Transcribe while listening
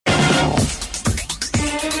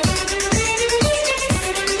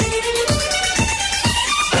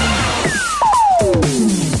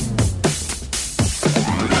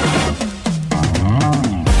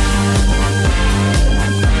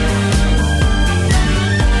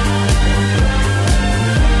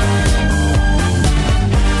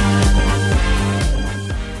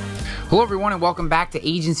Hello, everyone, and welcome back to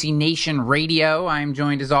Agency Nation Radio. I'm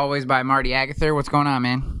joined, as always, by Marty Agather. What's going on,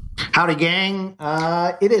 man? Howdy, gang.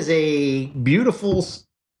 It is a beautiful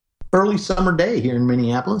early summer day here in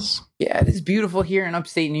Minneapolis. Yeah, it is beautiful here in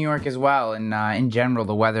upstate New York as well. And in general,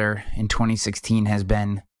 the weather in 2016 has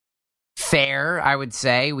been fair, I would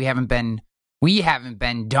say. We haven't been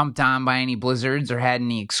dumped on by any blizzards or had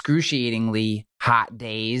any excruciatingly hot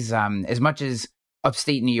days. As much as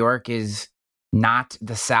upstate New York is not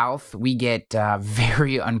the South, we get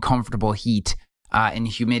very uncomfortable heat and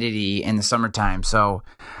humidity in the summertime. So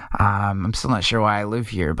I'm still not sure why I live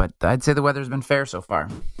here, but I'd say the weather's been fair so far.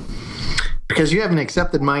 Because you haven't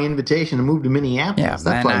accepted my invitation to move to Minneapolis. Yeah,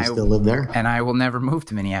 that's why I still live there. And I will never move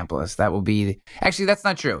to Minneapolis. That will be... Actually, that's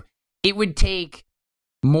not true. It would take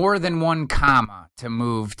more than one comma to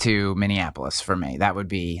move to Minneapolis for me.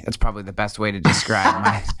 That's probably the best way to describe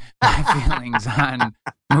my feelings on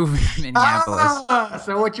moving to Minneapolis.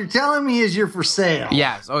 So what you're telling me is you're for sale.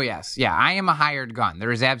 Yes. Oh, yes. Yeah, I am a hired gun.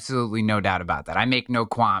 There is absolutely no doubt about that. I make no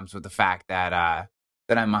qualms with the fact that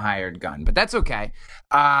I'm a hired gun, but that's okay.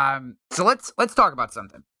 So let's talk about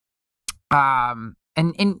something. And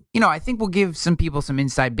you know, I think we'll give some people some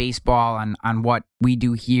inside baseball on what we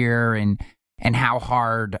do here and how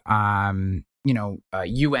hard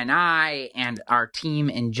you and I and our team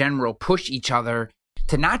in general push each other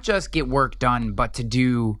to not just get work done, but to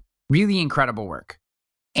do really incredible work.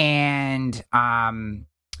 And I'm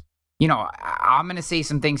going to say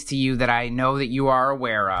some things to you that I know that you are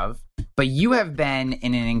aware of, but you have been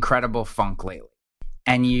in an incredible funk lately.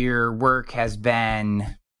 And your work has been,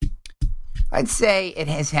 I'd say it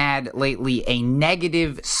has had lately a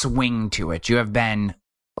negative swing to it. You have been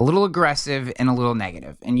a little aggressive and a little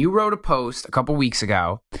negative. And you wrote a post a couple weeks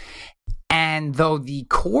ago. And though the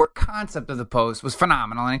core concept of the post was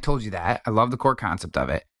phenomenal, and I told you that, I love the core concept of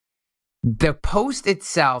it, the post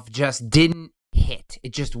itself just didn't hit.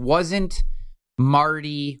 It just wasn't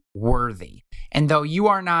Marty worthy. And though you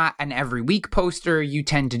are not an every week poster, you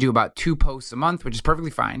tend to do about 2 posts a month, which is perfectly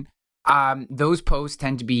fine. Those posts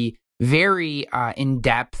tend to be very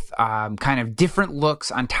in-depth, kind of different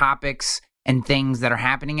looks on topics and things that are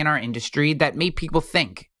happening in our industry that make people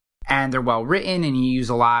think. And they're well written, and you use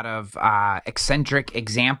a lot of eccentric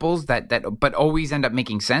examples that but always end up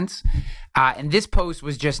making sense. And this post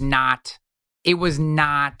was just not. It was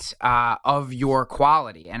not of your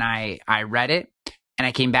quality. And I read it, and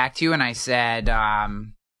I came back to you, and I said,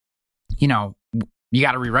 you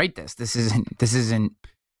got to rewrite this. This isn't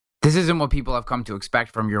what people have come to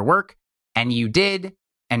expect from your work. And you did,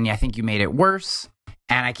 and I think you made it worse.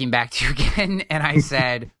 And I came back to you again, and I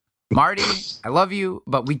said, Marty, I love you,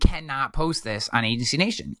 but we cannot post this on Agency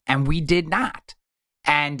Nation. And we did not.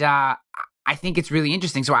 And I think it's really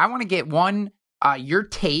interesting. So I want to get your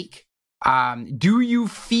take. Do you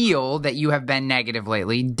feel that you have been negative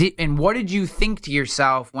lately? And what did you think to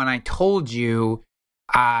yourself when I told you,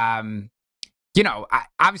 obviously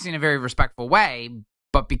in a very respectful way,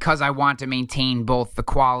 but because I want to maintain both the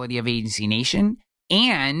quality of Agency Nation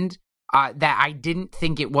and that I didn't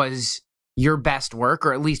think it was your best work,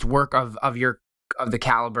 or at least work of the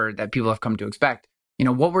caliber that people have come to expect.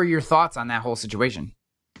 What were your thoughts on that whole situation?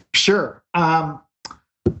 Sure. I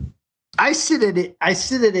sit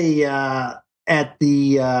at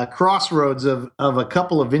the crossroads of a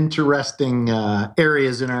couple of interesting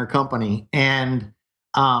areas in our company, and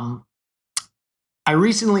I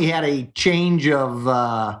recently had a change of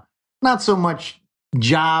not so much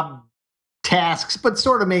job tasks, but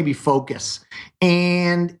sort of maybe focus.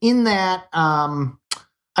 And in that,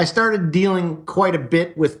 I started dealing quite a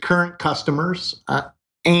bit with current customers.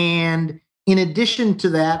 And in addition to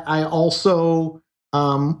that, I also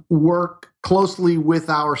work closely with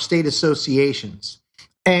our state associations.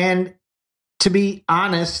 And to be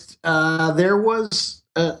honest, there was,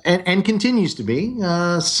 and continues to be,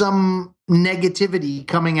 some negativity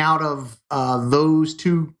coming out of those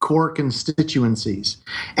 2 core constituencies.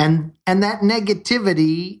 And that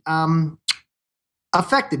negativity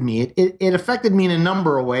affected me. It affected me in a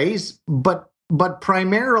number of ways, but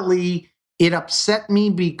primarily it upset me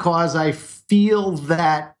because I feel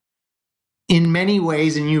that in many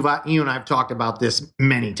ways, and you and I have talked about this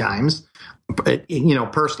many times,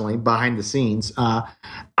 personally behind the scenes,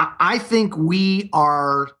 I think we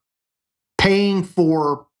are paying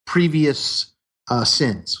for previous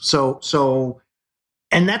sins. So,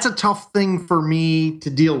 and that's a tough thing for me to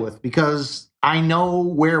deal with because I know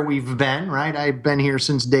where we've been, right? I've been here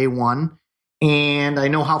since day one, and I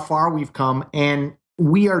know how far we've come, and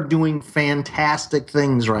we are doing fantastic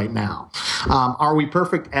things right now. Are we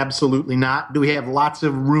perfect? Absolutely not. Do we have lots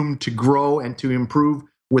of room to grow and to improve?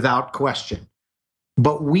 Without question.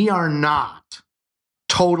 but we are not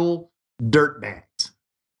total dirtbags.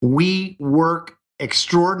 We work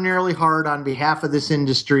extraordinarily hard on behalf of this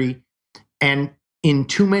industry, and in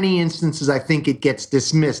too many instances, I think it gets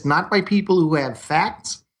dismissed, not by people who have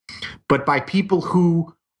facts, but by people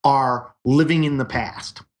who are living in the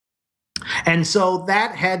past. And so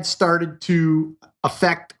that had started to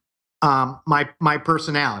affect my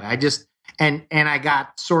personality. And I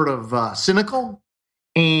got sort of cynical,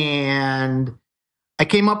 and I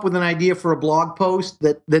came up with an idea for a blog post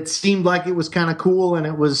that seemed like it was kind of cool, and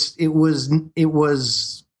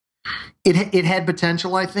it had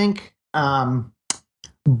potential, I think.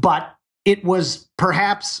 But it was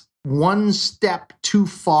perhaps one step too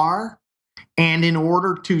far. And in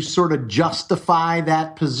order to sort of justify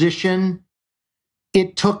that position,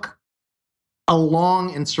 it took a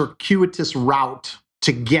long and circuitous route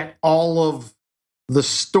to get all of the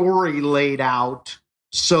story laid out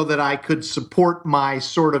so that I could support my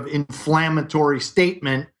sort of inflammatory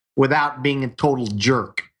statement without being a total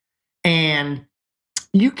jerk. And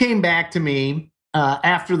you came back to me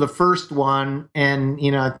after the first one, and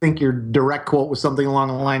I think your direct quote was something along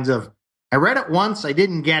the lines of, I read it once, I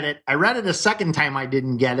didn't get it. I read it a second time, I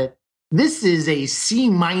didn't get it. This is a C-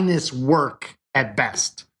 work at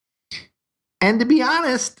best. And to be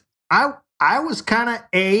honest, I was kind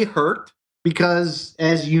of hurt because,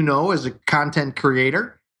 as you know, as a content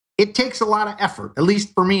creator, it takes a lot of effort. At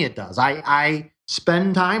least for me, it does. I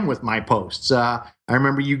spend time with my posts. I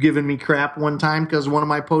remember you giving me crap one time because one of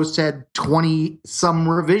my posts had 20 some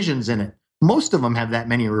revisions in it. Most of them have that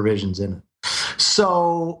many revisions in it.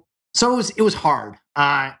 So it was hard.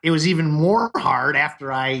 It was even more hard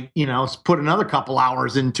after I, put another couple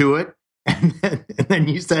hours into it. And then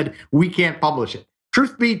you said, we can't publish it.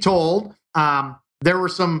 Truth be told, there were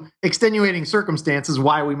some extenuating circumstances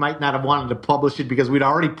why we might not have wanted to publish it, because we'd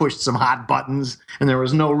already pushed some hot buttons and there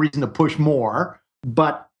was no reason to push more.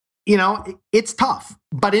 But, it's tough.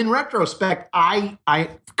 But in retrospect, I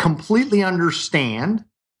completely understand.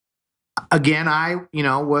 Again, I,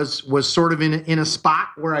 was sort of in a spot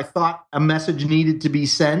where I thought a message needed to be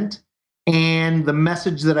sent. And the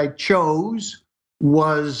message that I chose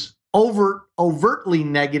was overtly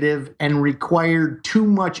negative and required too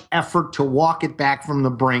much effort to walk it back from the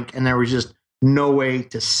brink. And there was just no way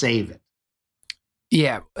to save it.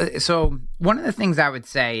 Yeah. So one of the things I would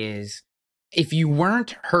say is, if you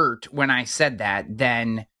weren't hurt when I said that,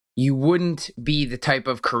 then you wouldn't be the type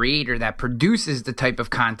of creator that produces the type of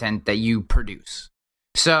content that you produce.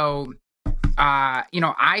 So,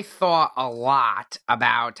 I thought a lot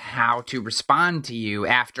about how to respond to you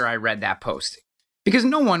after I read that post, because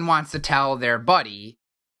no one wants to tell their buddy,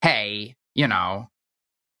 hey,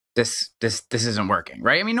 this isn't working,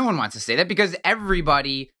 right? I mean, no one wants to say that, because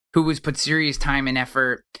everybody who has put serious time and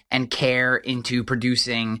effort and care into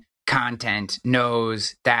producing content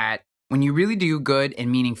knows that when you really do good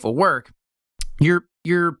and meaningful work,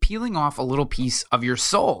 you're peeling off a little piece of your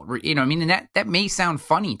soul. And that may sound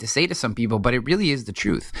funny to say to some people, but it really is the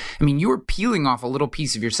truth. I mean, you're peeling off a little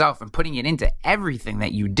piece of yourself and putting it into everything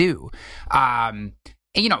that you do.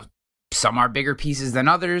 Some are bigger pieces than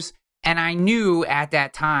others. And I knew at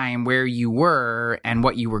that time where you were and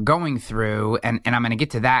what you were going through, and I'm going to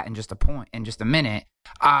get to that in just a minute,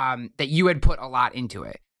 that you had put a lot into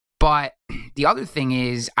it. But the other thing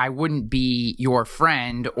is, I wouldn't be your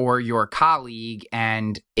friend or your colleague,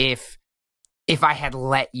 and if I had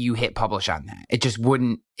let you hit publish on that, it just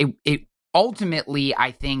wouldn't. It ultimately,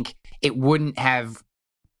 I think it wouldn't have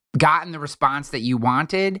gotten the response that you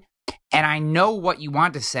wanted. And I know what you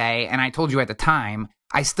want to say, and I told you at the time,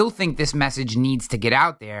 I still think this message needs to get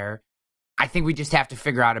out there. I think we just have to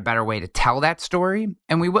figure out a better way to tell that story,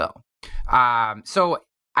 and we will. So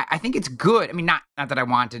I think it's good. I mean, not that I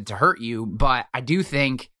wanted to hurt you, but I do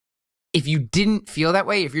think if you didn't feel that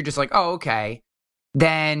way, if you're just like, oh, okay,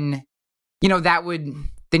 then,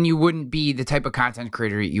 then you wouldn't be the type of content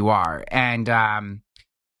creator you are. And,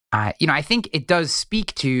 I think it does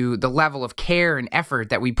speak to the level of care and effort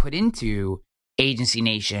that we put into Agency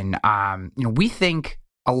Nation. We think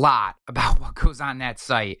a lot about what goes on that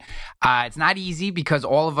site. It's not easy because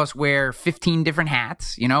all of us wear 15 different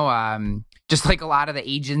hats, just like a lot of the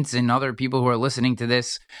agents and other people who are listening to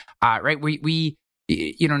this, right? We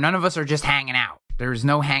none of us are just hanging out. There's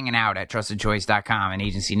no hanging out at trustedchoice.com and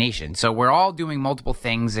Agency Nation. So we're all doing multiple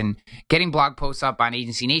things, and getting blog posts up on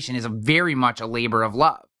Agency Nation is very much a labor of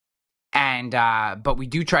love. And, but we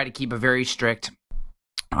do try to keep a very strict,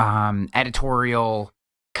 editorial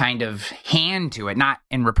kind of hand to it, not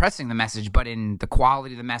in repressing the message, but in the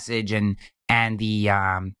quality of the message and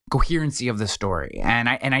the coherency of the story. And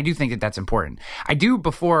I do think that that's important. I do,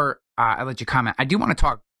 before I let you comment, I do want to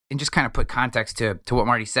talk and just kind of put context to what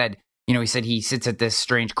Marty said. He said he sits at this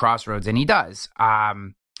strange crossroads, and he does.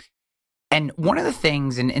 And one of the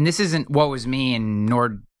things, and this isn't woe is me, and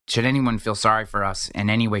nor should anyone feel sorry for us in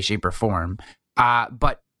any way, shape, or form.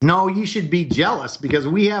 But no, you should be jealous because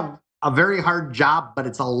we have a very hard job, but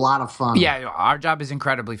it's a lot of fun. Yeah, our job is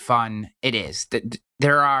incredibly fun. It is.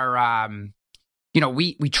 There are,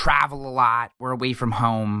 we travel a lot. We're away from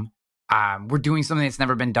home. We're doing something that's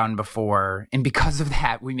never been done before. And because of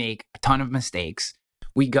that, we make a ton of mistakes.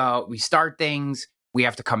 We start things. We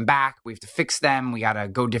have to come back. We have to fix them. We got to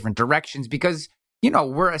go different directions because,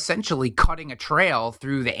 we're essentially cutting a trail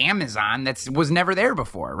through the Amazon that was never there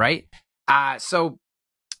before, right?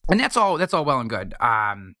 And that's all well and good.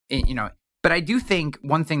 But I do think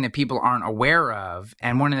one thing that people aren't aware of,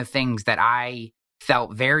 and one of the things that I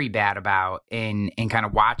felt very bad about in kind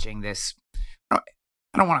of watching this, I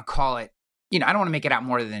don't want to call it, I don't want to make it out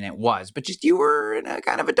more than it was, but just you were in a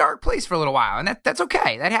kind of a dark place for a little while. And that's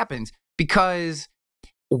okay. That happens because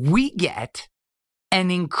we get an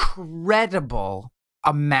incredible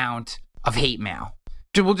amount of hate mail.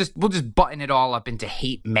 We'll just button it all up into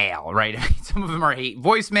hate mail, right? Some of them are hate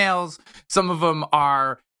voicemails. Some of them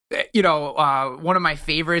are, one of my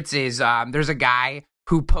favorites is there's a guy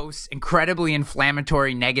who posts incredibly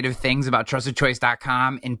inflammatory negative things about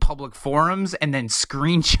trustedchoice.com in public forums and then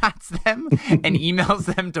screenshots them and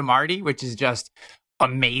emails them to Marty, which is just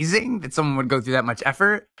amazing that someone would go through that much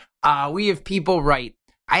effort. We have people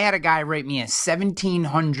I had a guy write me a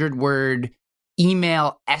 1,700-word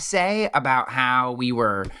email essay about how we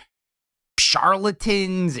were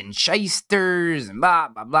charlatans and shysters and blah,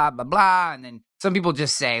 blah, blah, blah, blah. And then some people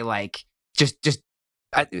just say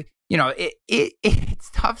it's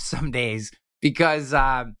tough some days because,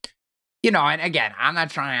 and again, I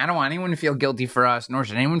don't want anyone to feel guilty for us, nor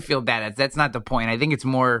should anyone feel bad. That's not the point. I think it's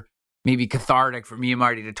more maybe cathartic for me and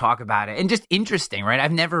Marty to talk about it and just interesting, right?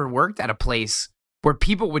 I've never worked at a place where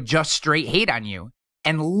people would just straight hate on you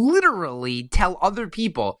and literally tell other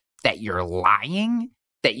people that you're lying,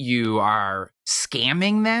 that you are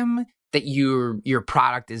scamming them, that your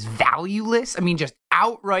product is valueless. I mean, just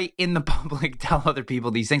outright in the public tell other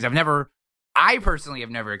people these things. I personally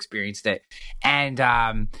have never experienced it. And,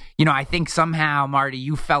 I think somehow, Marty,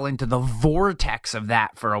 you fell into the vortex of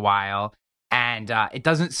that for a while. And it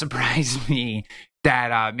doesn't surprise me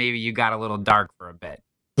that maybe you got a little dark for a bit.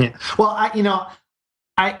 Yeah. Well,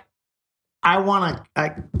 I want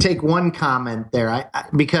to take one comment there,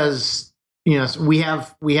 because we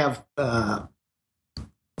have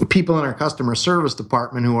people in our customer service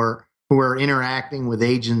department who are interacting with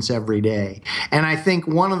agents every day, and I think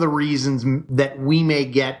one of the reasons that we may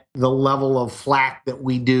get the level of flack that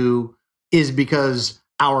we do is because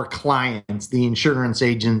our clients, the insurance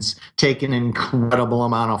agents, take an incredible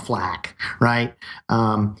amount of flack, right?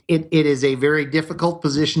 It is a very difficult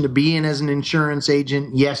position to be in as an insurance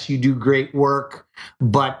agent. Yes, you do great work,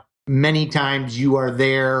 but many times you are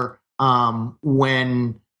there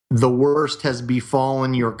when the worst has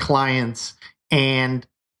befallen your clients. And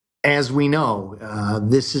as we know,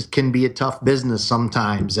 this can be a tough business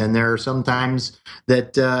sometimes. And there are some times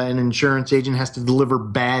that an insurance agent has to deliver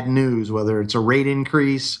bad news, whether it's a rate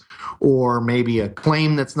increase or maybe a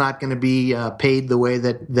claim that's not going to be paid the way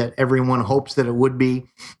that everyone hopes that it would be.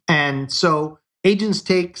 And so agents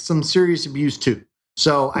take some serious abuse too.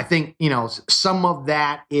 So I think, some of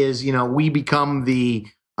that is, we become the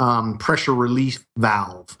pressure relief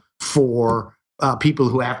valve for people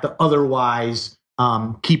who have to otherwise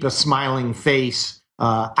keep a smiling face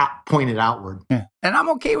pointed outward. Yeah. And I'm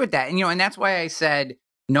okay with that. And, and that's why I said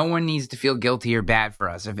no one needs to feel guilty or bad for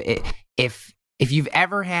us. If you've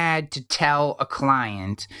ever had to tell a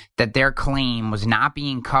client that their claim was not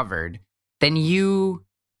being covered, then you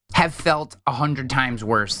have felt 100 times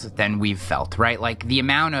worse than we've felt, right? Like the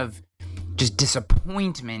amount of just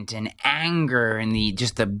disappointment and anger and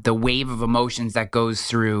the wave of emotions that goes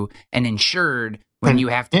through an insured when you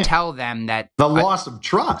have to tell them that the loss of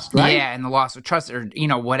trust, right? Yeah, and the loss of trust, or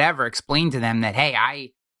whatever. Explain to them that,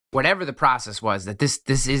 hey, whatever the process was, that this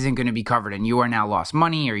isn't going to be covered, and you are now lost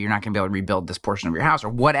money, or you're not going to be able to rebuild this portion of your house, or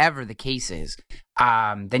whatever the case is.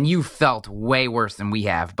 Then you felt way worse than we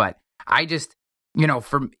have. But I just,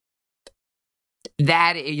 for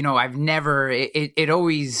that, I've never. It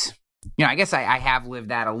always, I guess I have lived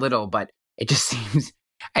that a little, but it just seems.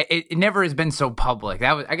 It never has been so public.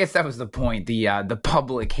 I guess that was the point. The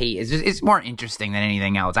public hate it's more interesting than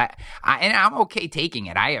anything else. And I'm okay taking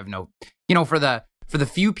it. I have no, for for the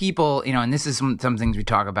few people, and this is some things we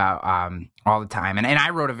talk about all the time. And I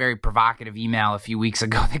wrote a very provocative email a few weeks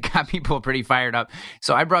ago that got people pretty fired up.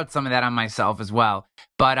 So I brought some of that on myself as well.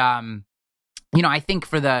 But, I think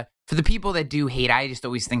for the people that do hate, I just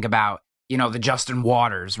always think about, the Justin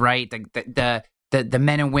Waters, right? The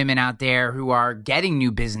men and women out there who are getting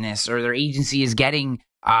new business, or their agency is getting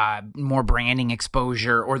more branding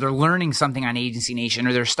exposure, or they're learning something on Agency Nation,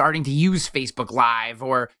 or they're starting to use Facebook Live,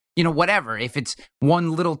 or whatever. If it's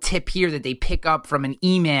one little tip here that they pick up from an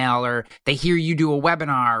email, or they hear you do a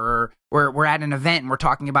webinar, or we're at an event and we're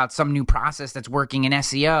talking about some new process that's working in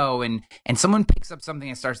SEO, and someone picks up something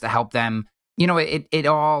that starts to help them, it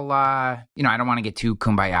all, I don't want to get too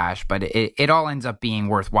kumbaya-ish, but it all ends up being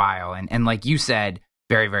worthwhile. And like you said,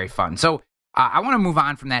 very, very fun. So I want to move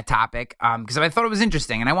on from that topic because I thought it was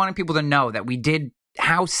interesting, and I wanted people to know that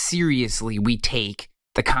how seriously we take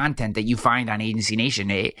the content that you find on Agency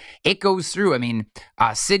Nation. It goes through. I mean,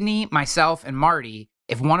 Sydney, myself, and Marty,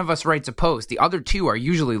 if one of us writes a post, the other two are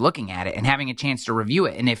usually looking at it and having a chance to review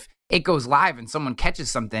it. And if it goes live and someone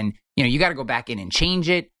catches something, you got to go back in and change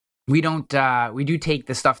it. We don't. We do take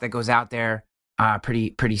the stuff that goes out there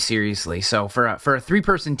pretty seriously. So for a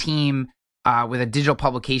 3-person team with a digital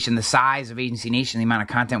publication the size of Agency Nation, the amount of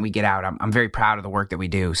content we get out, I'm very proud of the work that we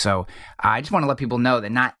do. So I just want to let people know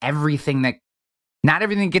that not everything that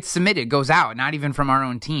gets submitted goes out, not even from our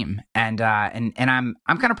own team. And I'm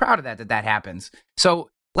kind of proud of that happens. So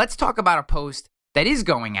let's talk about a post that is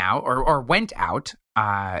going out or went out.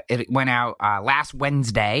 It went out last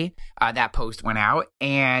Wednesday. That post went out,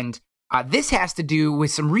 and this has to do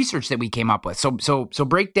with some research that we came up with. So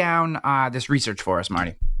break down this research for us,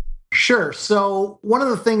 Marty. Sure. So one of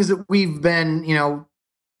the things that we've been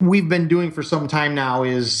doing for some time now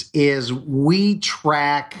is we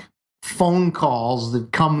track phone calls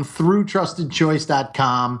that come through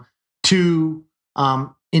trustedchoice.com to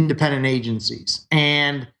independent agencies.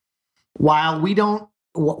 And while we don't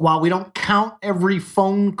count every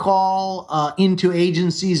phone call into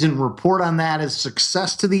agencies and report on that as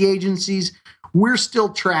success to the agencies, we're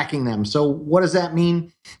still tracking them. So what does that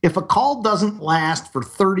mean? If a call doesn't last for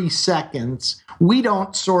 30 seconds, we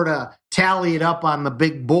don't sort of tally it up on the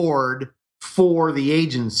big board for the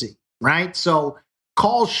agency, right? So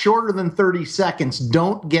calls shorter than 30 seconds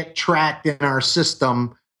don't get tracked in our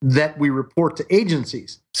system that we report to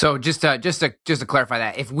agencies. So just to clarify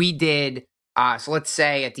that, if we did, so let's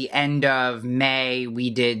say at the end of May, we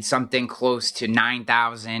did something close to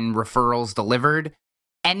 9,000 referrals delivered,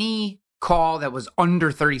 any call that was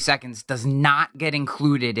under 30 seconds does not get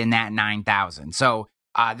included in that 9,000. So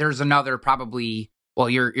there's another probably, well,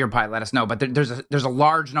 you're probably let us know, but there's a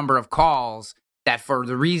large number of calls that, for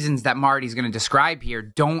the reasons that Marty's going to describe here,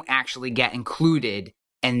 don't actually get included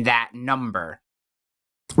in that number.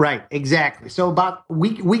 Right, exactly. So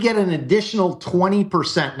we get an additional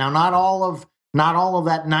 20%. Now, not all of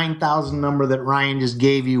that 9,000 number that Ryan just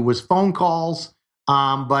gave you was phone calls,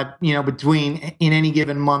 but between in any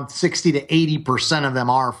given month, 60 to 80% of them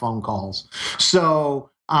are phone calls. So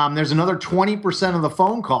there's another 20% of the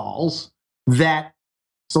phone calls that.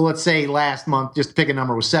 So let's say last month, just pick a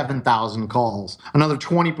number, was 7,000 calls. Another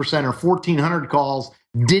 20% or 1,400 calls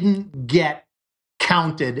didn't get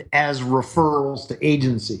counted as referrals to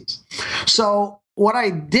agencies. So what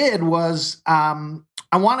I did was I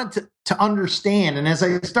wanted to understand, and as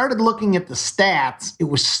I started looking at the stats, it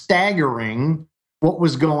was staggering what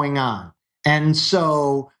was going on. And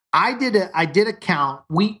so I did a count.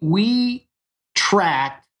 We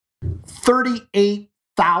tracked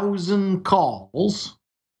 38,000 calls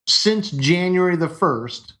since January the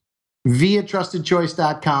 1st via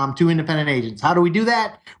trustedchoice.com to independent agents. How do we do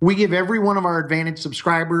that? We give every one of our Advantage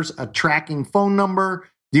subscribers a tracking phone number.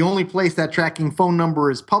 The only place that tracking phone number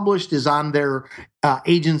is published is on their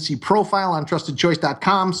agency profile on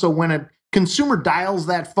trustedchoice.com. So when a consumer dials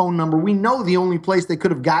that phone number, we know the only place they could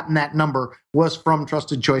have gotten that number was from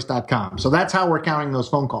trustedchoice.com. So that's how we're counting those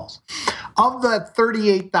phone calls. Of the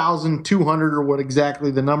 38,200 or what exactly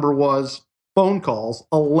the number was, phone calls,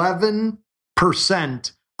 11%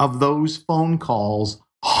 of those phone calls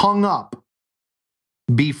hung up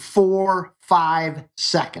before 5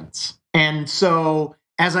 seconds. And so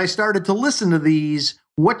as I started to listen to these,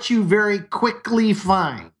 what you very quickly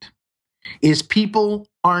find is people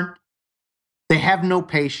they have no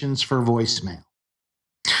patience for voicemail.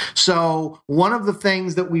 So one of the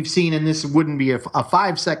things that we've seen, and this wouldn't be a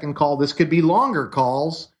 5-second call, this could be longer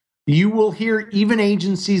calls. You will hear even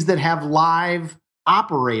agencies that have live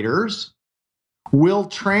operators will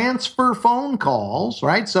transfer phone calls,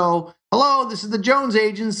 right? So Hello, this is the Jones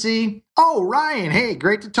Agency. Oh, Ryan, hey,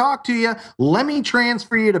 great to talk to you. Let me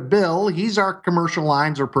transfer you to Bill. He's our commercial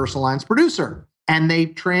lines or personal lines producer. And they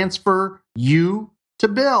transfer you to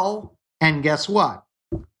Bill. And guess what?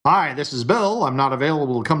 Hi, this is Bill. I'm not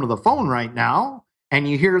available to come to the phone right now. And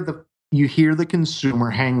you hear the consumer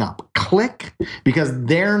hang up. Click, because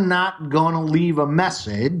they're not going to leave a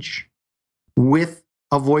message with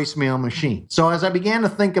a voicemail machine. So as I began to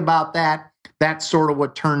think about that, that's sort of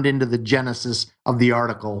what turned into the genesis of the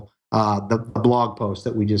article, the blog post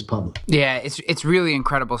that we just published. Yeah, it's really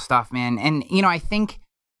incredible stuff, man. And, I think,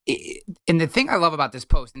 and the thing I love about this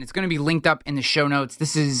post, and it's going to be linked up in the show notes,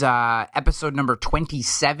 this is episode number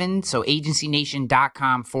 27, so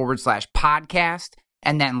agencynation.com/podcast,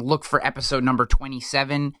 and then look for episode number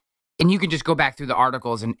 27. And you can just go back through the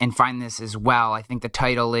articles and find this as well. I think the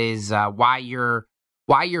title is Why Your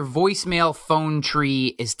Voicemail Phone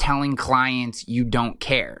Tree is Telling Clients You Don't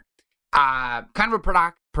Care. Kind of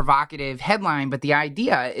a provocative headline, but the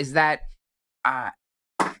idea is that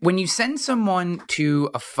when you send someone to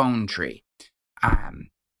a phone tree,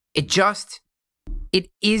 it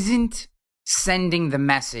isn't sending the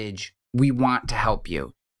message, we want to help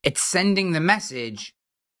you. It's sending the message,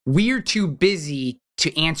 we're too busy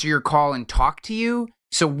to answer your call and talk to you,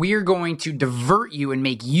 so we're going to divert you and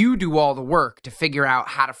make you do all the work to figure out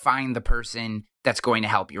how to find the person that's going to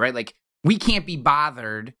help you, right? Like, we can't be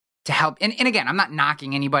bothered to help. And again, I'm not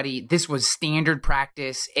knocking anybody. This was standard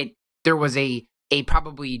practice. There was a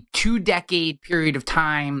probably 2-decade period of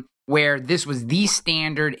time where this was the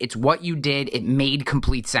standard. It's what you did. It made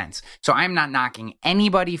complete sense. So I'm not knocking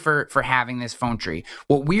anybody for having this phone tree.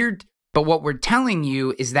 What we're telling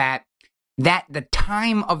you is that the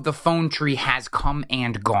time of the phone tree has come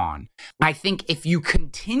and gone. I think if you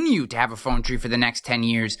continue to have a phone tree for the next 10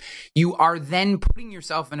 years, you are then putting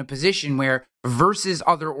yourself in a position where, versus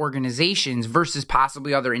other organizations, versus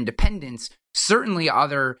possibly other independents, certainly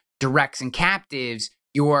other directs and captives,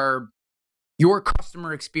 your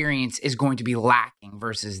customer experience is going to be lacking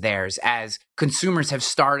versus theirs, as consumers have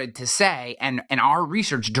started to say, and our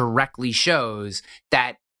research directly shows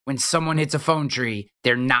that when someone hits a phone tree,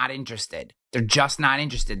 they're not interested. They're just not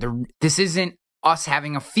interested. This isn't us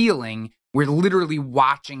having a feeling. We're literally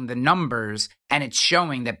watching the numbers, and it's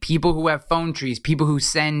showing that people who have phone trees, people who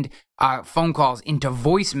send phone calls into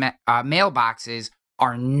voice mailboxes,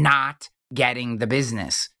 are not getting the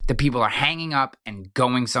business. The people are hanging up and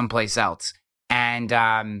going someplace else. And,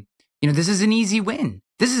 this is an easy win.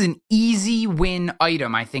 This is an easy win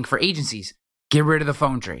item, I think, for agencies. Get rid of the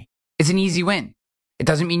phone tree. It's an easy win. It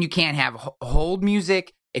doesn't mean you can't have hold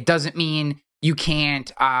music. It doesn't mean you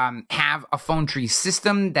can't have a phone tree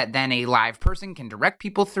system that then a live person can direct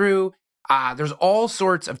people through. There's all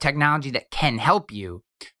sorts of technology that can help you.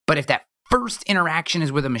 But if that first interaction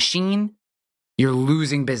is with a machine, you're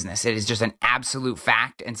losing business. It is just an absolute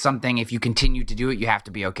fact, and something, if you continue to do it, you have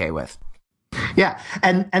to be okay with. Yeah,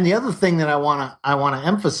 and the other thing that I want to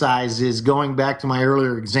emphasize is, going back to my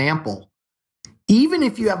earlier example, even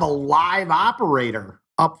if you have a live operator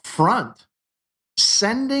up front,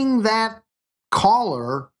 sending that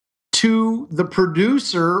caller to the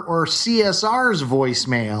producer or CSR's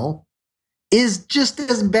voicemail is just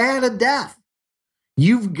as bad a death.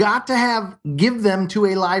 You've got to give them to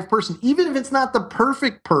a live person, even if it's not the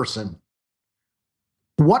perfect person.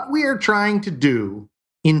 What we are trying to do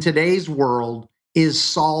in today's world is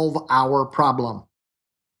solve our problem.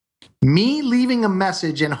 Me leaving a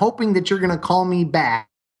message and hoping that you're going to call me back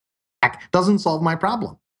doesn't solve my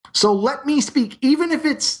problem. So let me speak, even if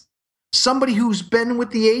it's somebody who's been with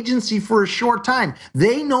the agency for a short time.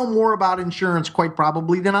 They know more about insurance, quite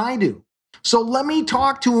probably, than I do. So let me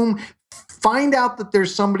talk to them, find out that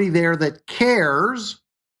there's somebody there that cares,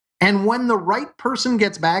 and when the right person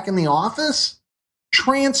gets back in the office,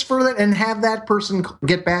 transfer that and have that person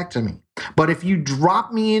get back to me. But if you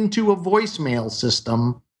drop me into a voicemail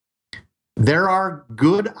system, there are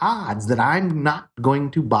good odds that I'm not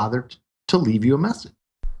going to bother to leave you a message.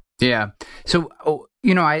 Yeah. So,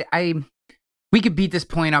 we could beat this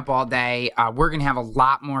point up all day. We're going to have a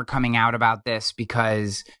lot more coming out about this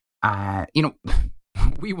because,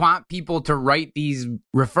 we want people to write these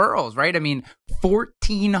referrals, right? I mean,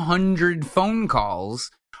 1,400 phone calls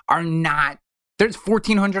are not, there's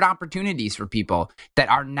 1,400 opportunities for people that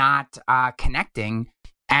are not connecting.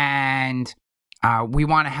 And we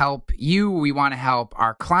want to help you. We want to help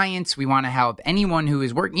our clients. We want to help anyone who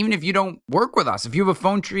is working, even if you don't work with us. If you have a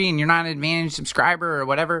phone tree and you're not an Advantage subscriber or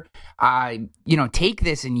whatever, take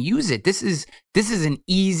this and use it. This is an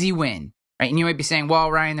easy win, right? And you might be saying, well,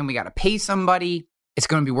 Ryan, then we got to pay somebody. It's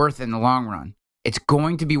going to be worth it in the long run. It's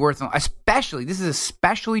going to be worth it, especially, this is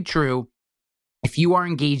especially true if you are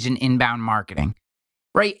engaged in inbound marketing,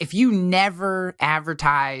 right? If you never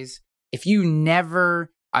advertise, if you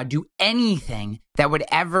never do anything that would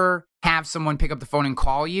ever have someone pick up the phone and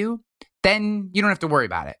call you, then you don't have to worry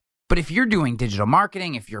about it. But if you're doing digital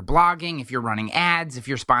marketing, if you're blogging, if you're running ads, if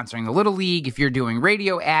you're sponsoring the Little League, if you're doing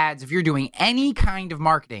radio ads, if you're doing any kind of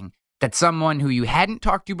marketing that someone who you hadn't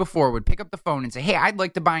talked to before would pick up the phone and say, hey, I'd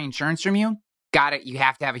like to buy insurance from you. Got it. You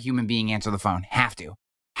have to have a human being answer the phone. Have to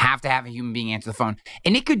have a human being answer the phone.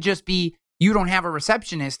 And it could just be you don't have a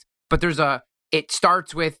receptionist, but it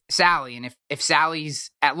starts with Sally. And if Sally's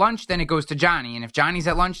at lunch, then it goes to Johnny. And if Johnny's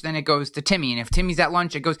at lunch, then it goes to Timmy. And if Timmy's at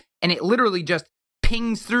lunch, it goes, and it literally just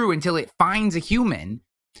pings through until it finds a human.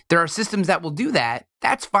 There are systems that will do that.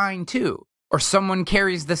 That's fine too. Or someone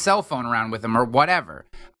carries the cell phone around with them or whatever.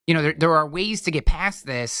 You know, there are ways to get past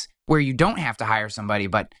this where you don't have to hire somebody,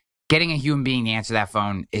 but getting a human being to answer that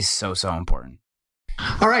phone is so, so important.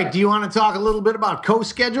 All right. Do you want to talk a little bit about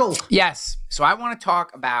CoSchedule? Yes. So I want to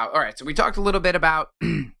talk about, all right. So we talked a little bit about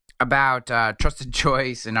Trusted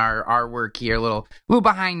Choice and our work here, a little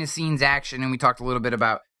behind the scenes action. And we talked a little bit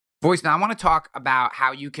about voice. Now I want to talk about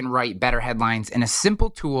how you can write better headlines in a simple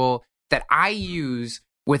tool that I use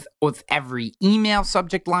with every email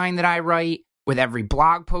subject line that I write, with every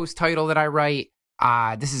blog post title that I write.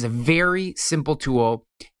 This is a very simple tool.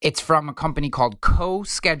 It's from a company called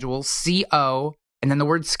CoSchedule, C-O, and then the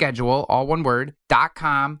word schedule, all one word,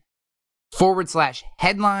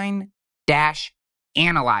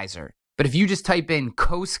 .com/headline-analyzer. But if you just type in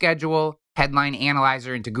CoSchedule headline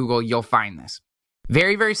analyzer into Google, you'll find this.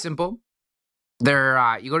 Very, very simple.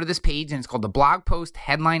 You go to this page and it's called the Blog Post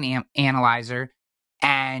Headline Analyzer,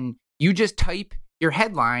 and you just type your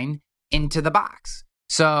headline into the box.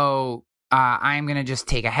 So I'm going to just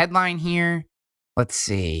take a headline here. Let's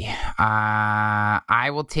see. I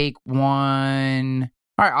will take one.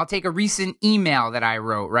 All right, I'll take a recent email that I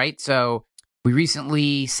wrote, right? So we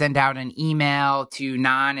recently sent out an email to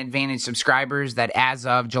non-Advantage subscribers that as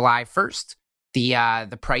of July 1st,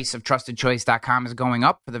 the price of TrustedChoice.com is going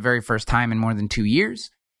up for the very first time in more than 2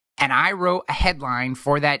 years. And I wrote a headline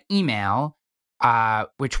for that email,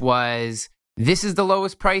 which was, "This is the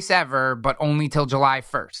lowest price ever, but only till July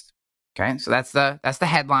 1st." Okay, so that's the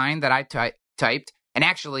headline that I typed. And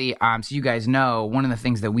actually, so you guys know, one of the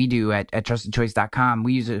things that we do at TrustedChoice.com,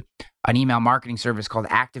 we use an email marketing service called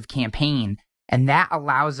ActiveCampaign, and that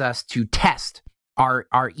allows us to test our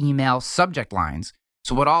email subject lines.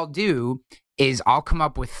 So what I'll do is I'll come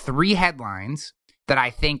up with 3 headlines that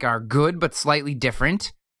I think are good but slightly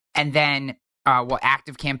different, and then what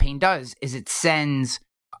ActiveCampaign does is it sends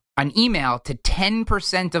an email to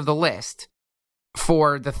 10% of the list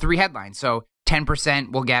for the 3 headlines. So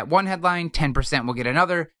 10% will get one headline, 10% will get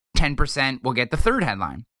another, 10% will get the third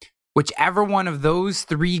headline. Whichever one of those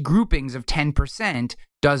 3 groupings of 10%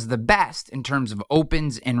 does the best in terms of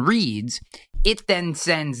opens and reads, it then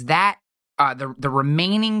sends that the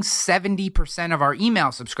remaining 70% of our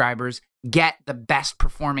email subscribers get the best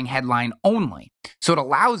performing headline only. So it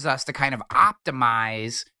allows us to kind of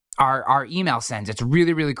optimize our email sends. It's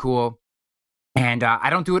really, really cool. And I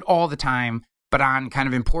don't do it all the time, but on kind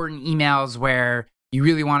of important emails where you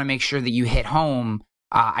really want to make sure that you hit home,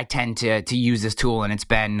 I tend to use this tool, and it's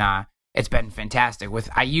been fantastic.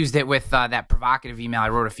 I used it with that provocative email I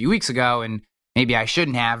wrote a few weeks ago, and maybe I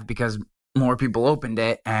shouldn't have because more people opened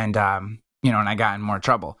it, and and I got in more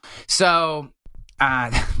trouble. So,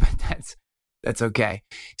 but that's okay.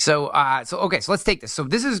 So let's take this. So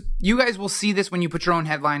this is, you guys will see this when you put your own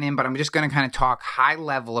headline in, but I'm just going to kind of talk high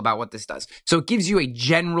level about what this does. So it gives you a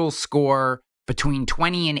general score between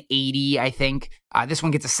 20 and 80, I think. This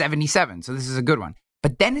one gets a 77, so this is a good one.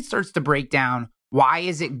 But then it starts to break down, why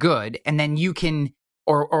is it good? And then you can,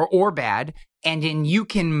 or bad, and then you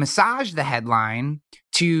can massage the headline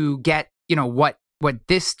to get, what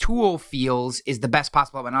this tool feels is the best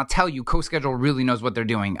possible. And I'll tell you, CoSchedule really knows what they're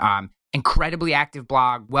doing. Incredibly active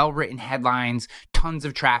blog, well-written headlines, tons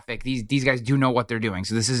of traffic. These guys do know what they're doing.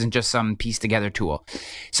 So this isn't just some pieced together tool.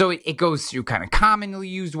 So it goes through kind of commonly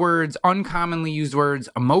used words, uncommonly used words,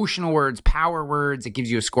 emotional words, power words. It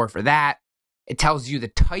gives you a score for that. It tells you the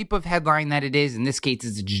type of headline that it is. In this case,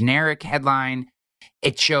 it's a generic headline.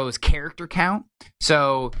 It shows character count.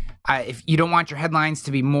 So if you don't want your headlines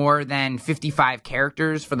to be more than 55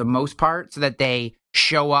 characters for the most part, so that they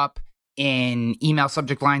show up in email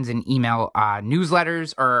subject lines and email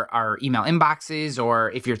newsletters or email inboxes,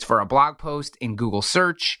 or if it's for a blog post in Google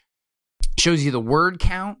search, shows you the word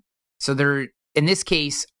count. So in this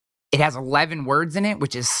case, it has 11 words in it,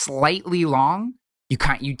 which is slightly long. You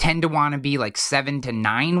tend to want to be like 7 to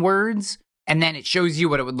 9 words and then it shows you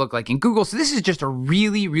what it would look like in Google. So this is just a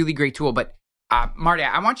really, really great tool. But Marty,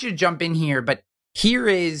 I want you to jump in here, but here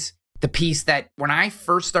is the piece that when I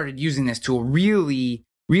first started using this tool really,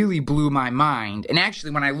 really blew my mind. And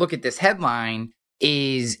actually, when I look at this headline,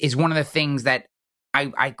 is one of the things that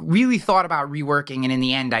I really thought about reworking, and in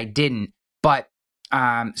the end, I didn't. But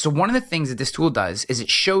so one of the things that this tool does is it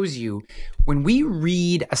shows you when we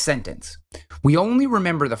read a sentence, we only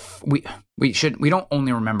remember we don't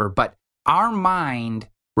only remember, but our mind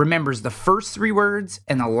remembers the first 3 words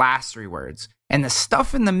and the last 3 words, and the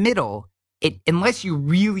stuff in the middle. Unless you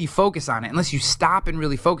really focus on it, unless you stop and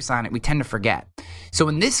really focus on it, we tend to forget. So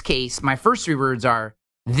in this case, my first 3 words are,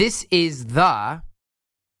 this is the,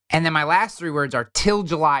 and then my last 3 words are till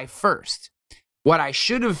July 1st. What I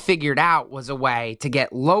should have figured out was a way to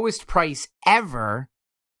get lowest price ever.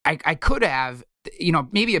 I could have,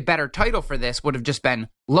 maybe a better title for this would have just been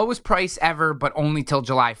lowest price ever, but only till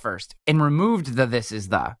July 1st, and removed the this is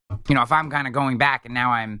the. If I'm kind of going back and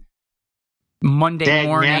now I'm Monday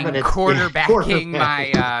morning quarterbacking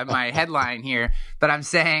my headline here, but I'm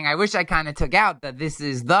saying I wish I kind of took out the this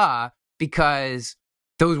is the, because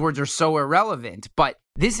those words are so irrelevant. But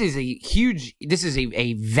this is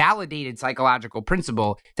a validated psychological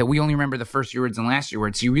principle that we only remember the first 3 words and last 3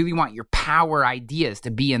 words. So you really want your power ideas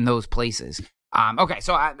to be in those places. Okay,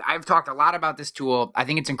 so I've talked a lot about this tool. I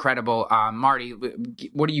think it's incredible. Marty,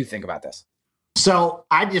 what do you think about this? So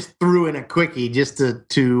I just threw in a quickie just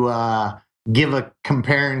to give a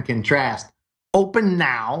compare and contrast. Open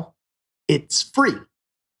now, it's free.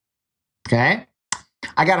 Okay.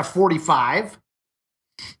 I got a 45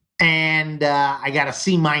 and I got a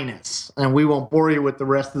C-, and we won't bore you with the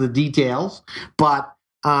rest of the details, but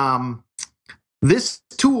this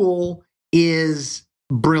tool is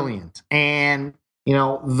brilliant. And,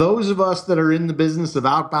 those of us that are in the business of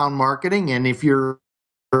outbound marketing, and if you're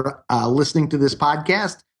listening to this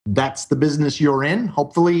podcast, that's the business you're in.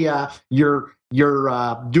 Hopefully you're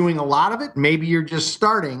doing a lot of it. Maybe you're just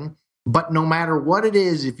starting, but no matter what it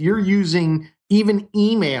is, if you're using even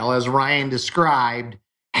email, as Ryan described,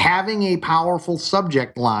 having a powerful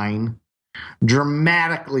subject line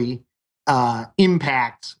dramatically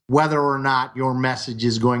impacts whether or not your message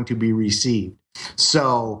is going to be received.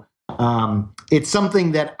 So it's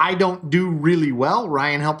something that I don't do really well.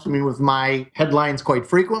 Ryan helps me with my headlines quite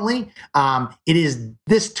frequently.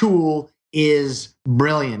 This tool is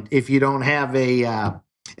brilliant if you don't have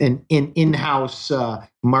an in-house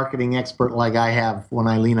marketing expert like I have when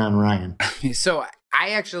I lean on Ryan. So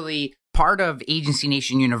I actually, part of Agency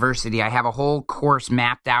Nation University, I have a whole course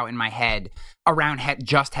mapped out in my head around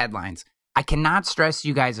just headlines. I cannot stress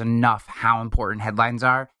you guys enough how important headlines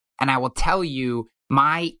are. And I will tell you,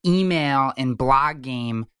 my email and blog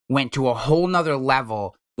game went to a whole nother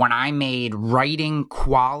level when I made writing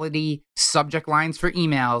quality subject lines for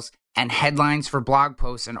emails and headlines for blog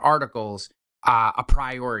posts and articles a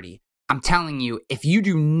priority. I'm telling you, if you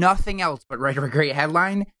do nothing else but write a great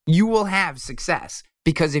headline, you will have success.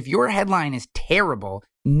 Because if your headline is terrible,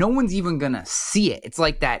 no one's even going to see it. It's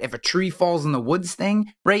like that if a tree falls in the woods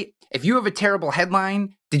thing, right? If you have a terrible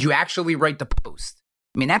headline, did you actually write the post?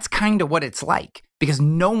 I mean, that's kind of what it's like, because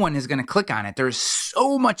no one is going to click on it. There's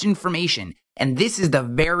so much information. And this is the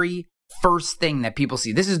very first thing that people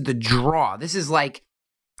see. This is the draw. This is like,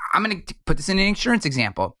 I'm going to put this in an insurance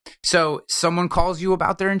example. So someone calls you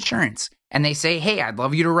about their insurance and they say, hey, I'd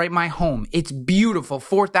love you to write my home. It's beautiful,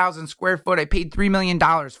 4,000 square foot. I paid $3 million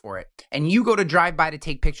for it. And you go to drive by to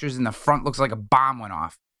take pictures and the front looks like a bomb went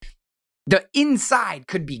off. The inside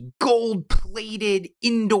could be gold-plated,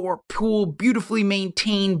 indoor pool, beautifully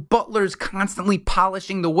maintained, butlers constantly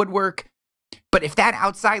polishing the woodwork. But if that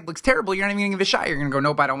outside looks terrible, you're not even going to give a shot. You're going to go,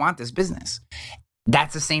 nope, I don't want this business.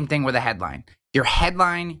 That's the same thing with a headline. Your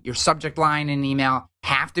headline, your subject line in an email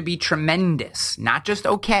have to be tremendous, not just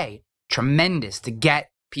okay, tremendous to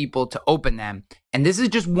get people to open them. And this is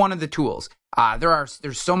just one of the tools.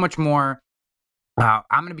 There's so much more. I'm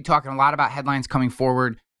going to be talking a lot about headlines coming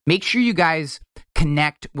forward. Make sure you guys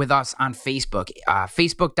connect with us on Facebook,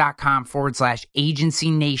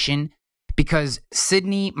 facebook.com/Agency Nation, because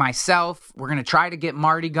Sydney, myself, we're going to try to get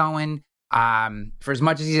Marty going. For as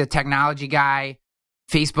much as he's a technology guy,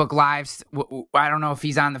 Facebook Lives, I don't know if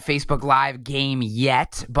he's on the Facebook Live game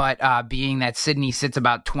yet, but being that Sydney sits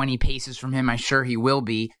about 20 paces from him, I'm sure he will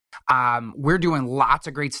be. We're doing lots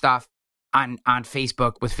of great stuff on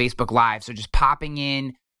Facebook with Facebook Live. So just popping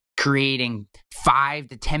in, creating 5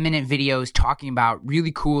 to 10 minute videos talking about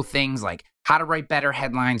really cool things like how to write better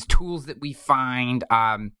headlines, tools that we find.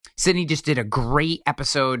 Sydney just did a great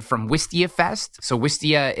episode from Wistia Fest. So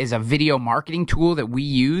Wistia is a video marketing tool that we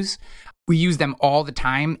use. We use them all the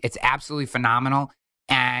time. It's absolutely phenomenal.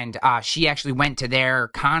 And she actually went to their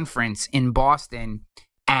conference in Boston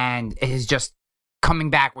and is just coming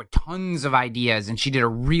back with tons of ideas. And she did a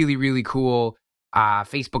really, really cool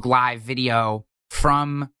Facebook Live video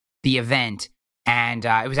from the event. And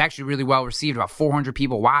it was actually really well received. About 400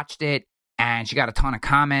 people watched it. And she got a ton of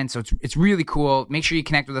comments. So it's really cool. Make sure you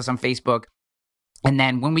connect with us on Facebook. And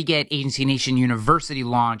then when we get Agency Nation University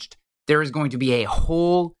launched, there is going to be a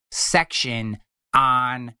whole section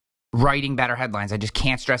on writing better headlines. I just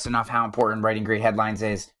can't stress enough how important writing great headlines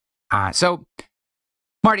is. So,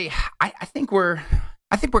 Marty, I think we're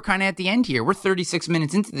kind of at the end here. We're 36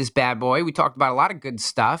 minutes into this bad boy. We talked about a lot of good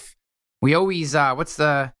stuff. We always what's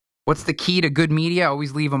the key to good media?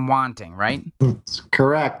 Always leave them wanting, right? That's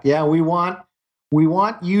correct. Yeah, we want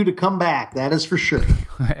you to come back. That is for sure.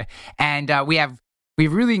 And we have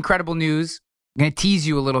really incredible news. I'm going to tease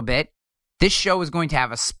you a little bit. This show is going to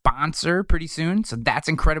have a sponsor pretty soon, so that's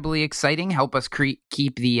incredibly exciting. Help us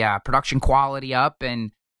keep the production quality up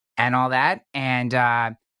and all that. And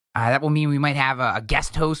that will mean we might have a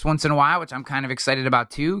guest host once in a while, which I'm kind of excited about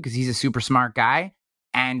too, because he's a super smart guy.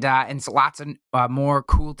 And lots of more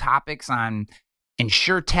cool topics on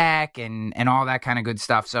InsurTech and all that kind of good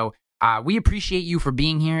stuff. So we appreciate you for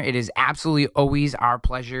being here. It is absolutely always our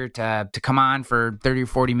pleasure to come on for 30 or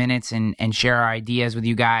 40 minutes and share our ideas with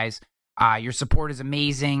you guys. Your support is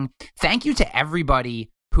amazing. Thank you to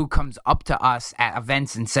everybody who comes up to us at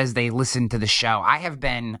events and says they listen to the show. I have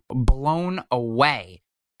been blown away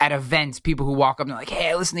at events. People who walk up and they're like,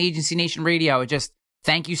 "Hey, I listen to Agency Nation Radio." Just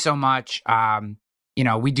thank you so much.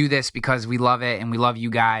 We do this because we love it and we love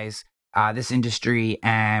you guys, this industry,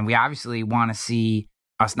 and we obviously want to see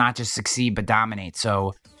us not just succeed but dominate.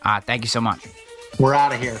 So thank you so much. We're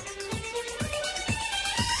out of here.